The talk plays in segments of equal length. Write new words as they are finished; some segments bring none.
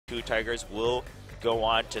KOO Tigers will go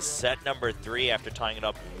on to set number 3 after tying it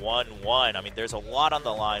up 1-1. I mean, there's a lot on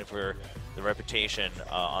the line for the reputation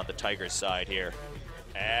on the Tigers side here.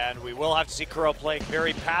 And we will have to see KOO playing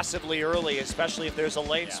very passively early, especially if there's a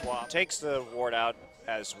lane swap. Takes the ward out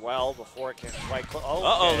as well before it can quite close.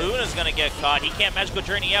 Uh-oh, Luna's going to get caught. He can't Magical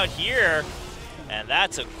Journey out here. And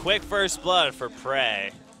that's a quick first blood for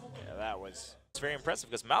Prey. Yeah, that was... It's very impressive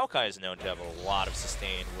because Maokai is known to have a lot of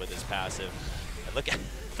sustain with his passive. And look at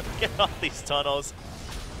all these tunnels,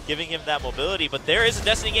 giving him that mobility. But there is a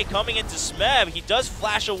Destiny Gate coming into Smeb. He does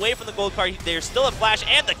flash away from the gold card. There's still a flash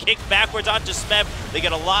and the kick backwards onto Smeb. They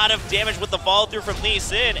get a lot of damage with the follow through from Lee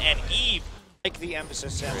Sin and Eve. Like the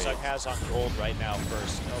emphasis Samsung has on gold right now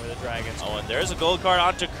first over the Dragons. Oh, and there's a gold card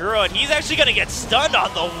onto KOO, and he's actually going to get stunned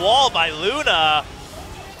on the wall by Luna.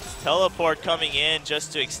 Teleport coming in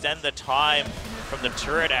just to extend the time from the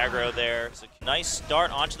turret aggro there. So nice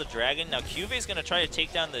start onto the Dragon. Now Cuve is going to try to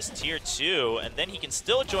take down this tier 2, and then he can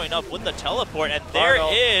still join up with the teleport, and there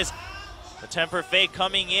is the Temper Fate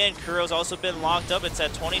coming in. KOO's also been locked up. It's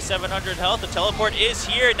at 2,700 health. The teleport is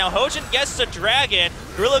here. Now Hojin gets the Dragon.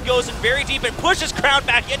 Gorilla goes in very deep and pushes Crown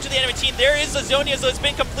back into the enemy team. There is the Zonia, so it's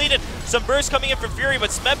been completed. Some bursts coming in from Fury, but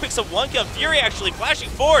Smeb picks up 1 kill. Fury actually flashing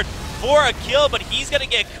forward for a kill, but he's going to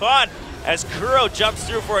get caught as KOO jumps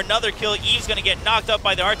through for another kill. Eve's going to get knocked up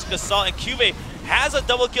by the Arctic Assault, and Cuve has a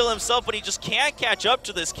double kill himself, but he just can't catch up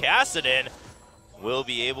to this Kassadin. Will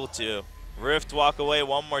be able to Rift walk away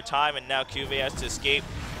one more time, and now Cuve has to escape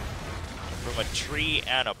from a tree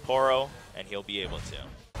and a Poro, and he'll be able to.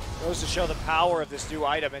 Goes to show the power of this new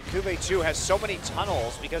item, and Cuve too has so many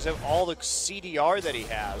tunnels because of all the CDR that he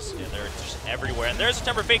has. Yeah, they're just everywhere. And there's a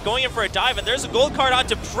Temper Fate going in for a dive, and there's a gold card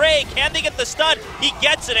onto Prey. Can they get the stun? He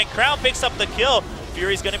gets it, and Crown picks up the kill.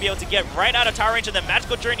 Fury's going to be able to get right out of tower range, and then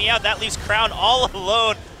Magical Journey out. That leaves Crown all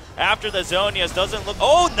alone after the Zonias. Doesn't look...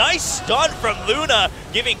 Oh, nice stun from Luna,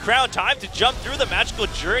 giving Crown time to jump through the Magical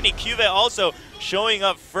Journey. Cuve also showing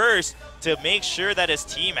up first to make sure that his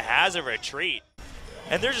team has a retreat.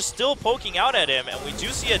 And they're just still poking out at him, and we do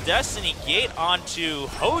see a Destiny Gate onto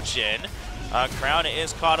Hojin. Crown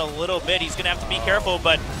is caught a little bit. He's going to have to be careful,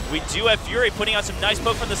 but we do have Fury putting on some nice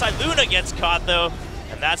poke from the side. Luna gets caught, though,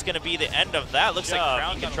 and that's going to be the end of that. Looks like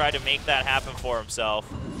Crown can try to make that happen for himself.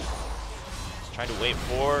 He's trying to wait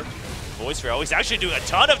for Voice Rail. He's actually doing a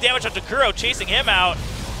ton of damage onto KOO, chasing him out,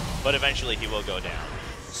 but eventually he will go down.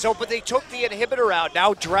 So, but they took the inhibitor out.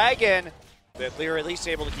 Now Dragon... They're at least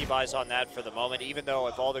able to keep eyes on that for the moment, even though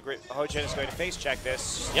if all the Hojin is going to face check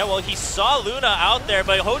this. Yeah, well, he saw Luna out there,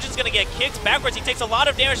 but Hojin's going to get kicked backwards. He takes a lot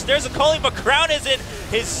of damage. There's a calling, but Crown is in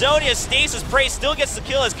his Zonia. Stasis Prey still gets the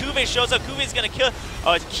kill as Cuve shows up. Cuve's going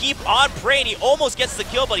to keep on Prey, and he almost gets the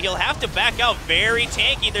kill, but he'll have to back out. Very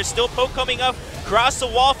tanky. There's still poke coming up across the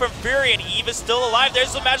wall from Fury, and Eve is still alive.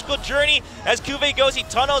 There's the Magical Journey. As Cuve goes, he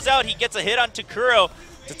tunnels out. He gets a hit onto KOO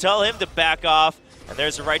to tell him to back off. And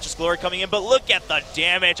there's a Righteous Glory coming in, but look at the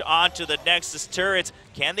damage onto the Nexus turrets.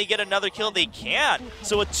 Can they get another kill? They can.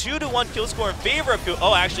 So a 2-to-1 kill score in favor of KOO.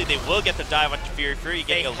 Oh, actually, they will get the dive onto Fury. Fury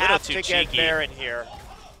getting a little too cheeky. They have to get Baron here.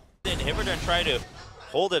 The inhibitor and try to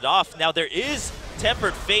hold it off. Now, there is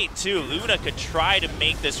Tempered Fate, too. Luna could try to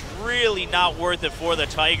make this really not worth it for the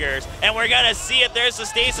Tigers. And we're going to see it. There's the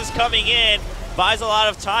Stasis coming in. Buys a lot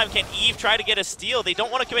of time. Can Eve try to get a steal? They don't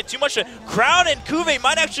want to commit too much. Crown and Cuve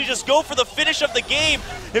might actually just go for the finish of the game.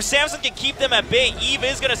 If Samsung can keep them at bay, Eve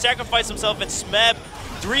is going to sacrifice himself, and Smeb,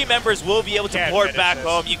 3 members will be able to port back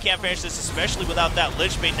home. You can't finish this, especially without that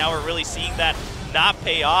Lich Bait. Now we're really seeing that not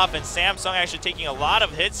pay off, and Samsung actually taking a lot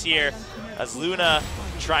of hits here as Luna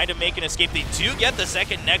trying to make an escape. They do get the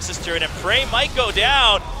second Nexus turret, and Prey might go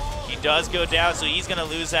down. He does go down, so he's going to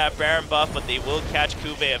lose that Baron buff, but they will catch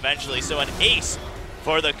Cuve eventually. So an ace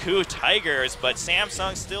for the KOO Tigers, but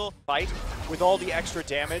Samsung still fight with all the extra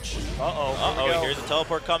damage. Here's a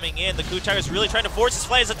teleport coming in. The KOO Tigers really trying to force his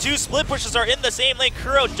flight as the 2 split pushes are in the same lane.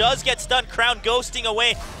 KOO does get stunned. Crown ghosting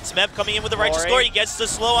away. Smeb coming in with the Righteous Glory. He gets the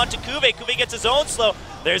slow onto Cuve. Cuve gets his own slow.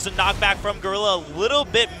 There's a knockback from Gorilla. A little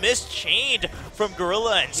bit mischained from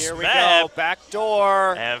Gorilla and Here Smeb. we go, back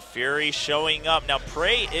door. And Fury showing up. Now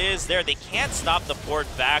Prey is there. They can't stop the port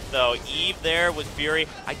back though. Eve there with Fury.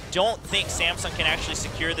 I don't think Samsung can actually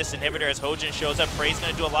secure this inhibitor as Hojin shows up. Prey's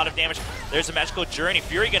going to do a lot of damage. There's a Magical Journey.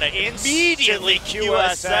 Fury going to immediately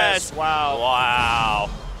QSS.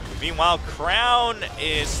 Wow. Meanwhile, Crown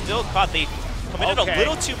is still caught. They committed a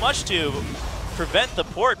little too much to prevent the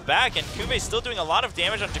port back, and Cuve's still doing a lot of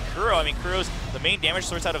damage onto KOO. I mean, KOO's the main damage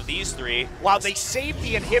source out of these 3. Wow, they saved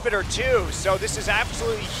the inhibitor too, so this is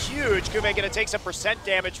absolutely huge. Cuve going to take some percent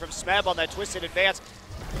damage from Smeb on that twisted advance.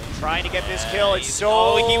 trying to get this kill. It's so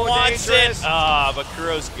Oh, he wants dangerous. it. But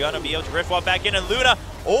Kuro's gonna be able to rift walk back in, and Luna.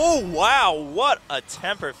 Oh, wow, what a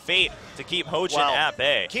temper fate to keep Hojin at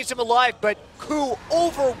bay. Keeps him alive, but KOO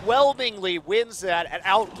overwhelmingly wins that and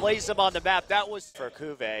outplays him on the map. That was for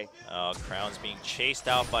Kuve. Oh, Crown's being chased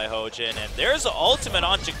out by Hojin, and there's the ultimate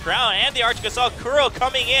onto Crown, and the Archie saw Kuro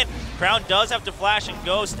coming in. Crown does have to flash and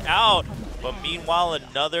ghost out, but meanwhile,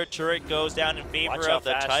 another turret goes down in favor of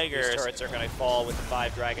the Tigers. These turrets are going to fall with the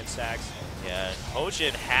 5 Dragon stacks. Yeah, and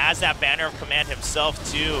Hojin has that banner of command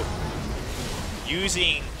himself too,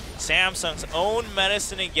 using Samsung's own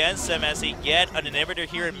medicine against them as they get an inhibitor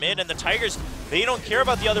here in mid, and the Tigers, they don't care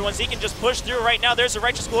about the other ones. They can just push through right now. There's a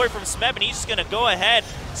Righteous Glory from Smeb, and he's just going to go ahead,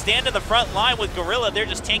 stand in the front line with Gorilla. They're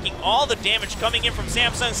just tanking all the damage coming in from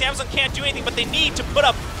Samsung. Samsung can't do anything, but they need to put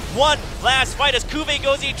up one last fight as Kuve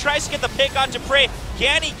goes in. He tries to get the pick onto Prey.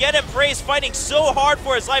 Can he get him? Prey is fighting so hard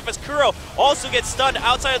for his life as Kuro also gets stunned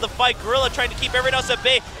outside of the fight. Gorilla trying to keep everyone else at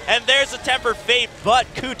bay, and there's a temper fate, but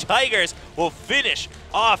KOO Tigers will finish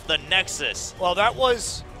off the Nexus. Well, that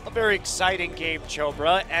was a very exciting game,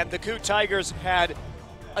 Chobra, and the KOO Tigers had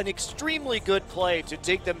an extremely good play to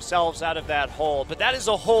dig themselves out of that hole, but that is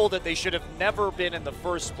a hole that they should have never been in the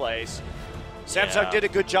first place. Samsung did a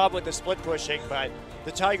good job with the split pushing, but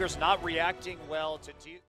the Tigers not reacting well to